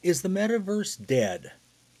Is the Metaverse dead?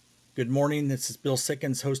 Good morning. This is Bill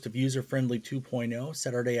Sickens, host of User Friendly 2.0,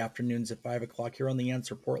 Saturday afternoons at 5 o'clock here on The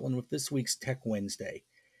Answer Portland with this week's Tech Wednesday.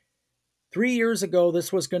 3 years ago,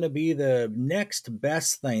 this was going to be the next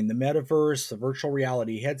best thing, the Metaverse, a virtual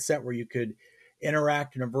reality headset where you could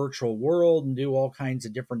interact in a virtual world and do all kinds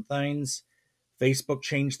of different things. Facebook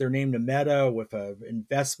changed their name to Meta with an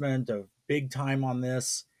investment of big time on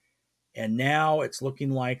this. And now it's looking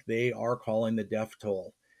like they are calling the death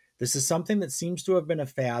toll. This is something that seems to have been a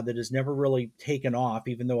fad that has never really taken off,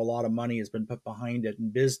 even though a lot of money has been put behind it.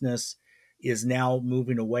 And business is now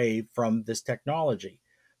moving away from this technology.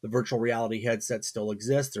 The virtual reality headset still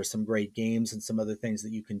exists. There's some great games and some other things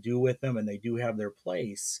that you can do with them, and they do have their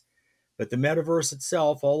place. But the metaverse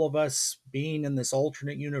itself, all of us being in this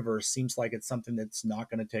alternate universe, seems like it's something that's not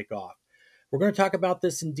going to take off. We're going to talk about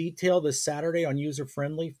this in detail this Saturday on User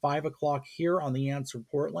Friendly, 5 o'clock here on The Answer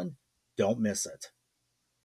Portland. Don't miss it.